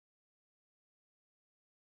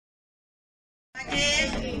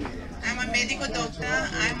medical doctor.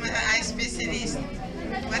 I'm an eye specialist.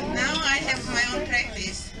 But now I have my own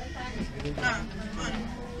practice. Oh, on.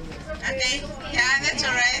 Okay, yeah, that's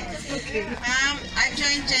all right. I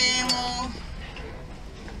joined JMO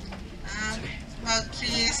about 3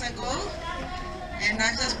 years ago, and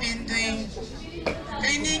I've just been doing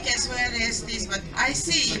clinic as well as this. But I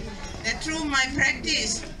see that through my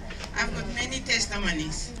practice, I've got many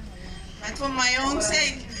testimonies. But for my own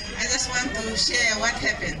sake, I just want to share what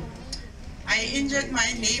happened. I injured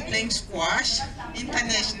my knee playing squash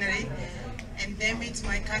internationally and damaged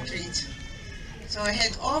my cartridge. So I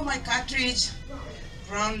had all my cartridge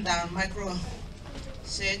ground down, micro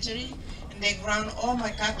surgery, and they ground all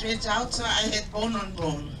my cartridge out, so I had bone on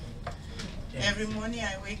bone. Every morning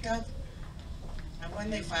I wake up, I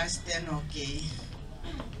wonder if I stand okay.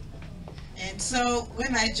 And so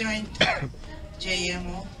when I joined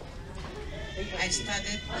JMO,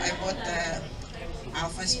 I bought the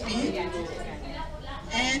Alpha Speed,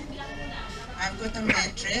 and I've got a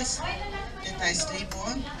mattress that I sleep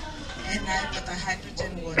on, and I've got a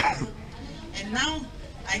hydrogen water. And now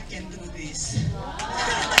I can do this. And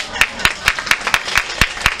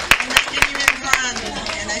I can even run,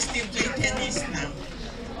 and I still play tennis now.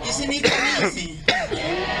 Isn't it amazing?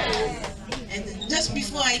 And just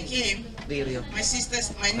before I came,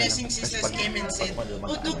 my nursing sisters came and said,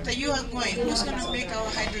 "Oh, doctor, you are going. Who's going to make our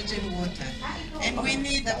hydrogen water? And we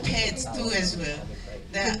need the pads too as well.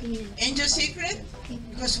 The Angel Secret,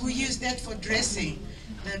 because we use that for dressing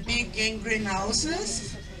the big gangrene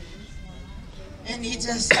ulcers, and it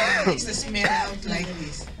just makes the smell out like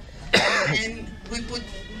this. And we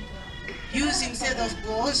use, instead of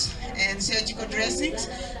gauze and surgical dressings,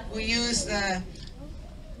 we use the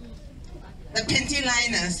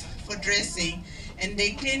pantiliners for dressing, and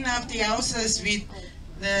they clean up the ulcers with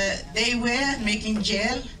the day wear, making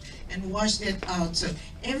gel, and wash that out. So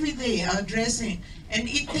every day our dressing, and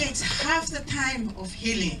it takes half the time of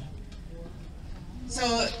healing.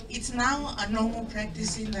 So it's now a normal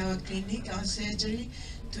practice in our clinic, our surgery,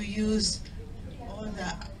 to use all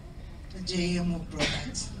the JMO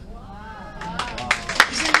products.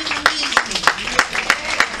 Isn't it amazing?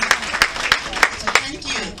 So thank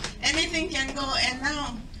you. Anything can go, and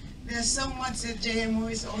now there's so much that JMO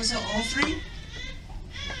is also offering.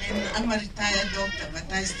 And I'm a retired doctor,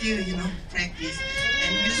 but I still, practice.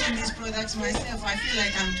 And using these products myself, I feel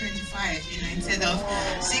like I'm 25, instead of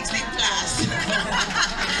 60 plus.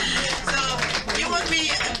 So you won't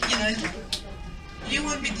be, you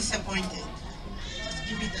won't be disappointed. Just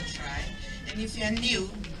give it a try. And if you're new,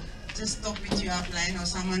 just talk with your upline or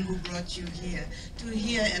someone who brought you here to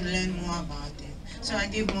hear and learn more about it. So I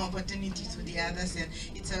give more opportunity to the others, and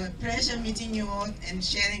it's a pleasure meeting you all and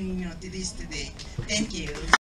sharing this today. Thank you.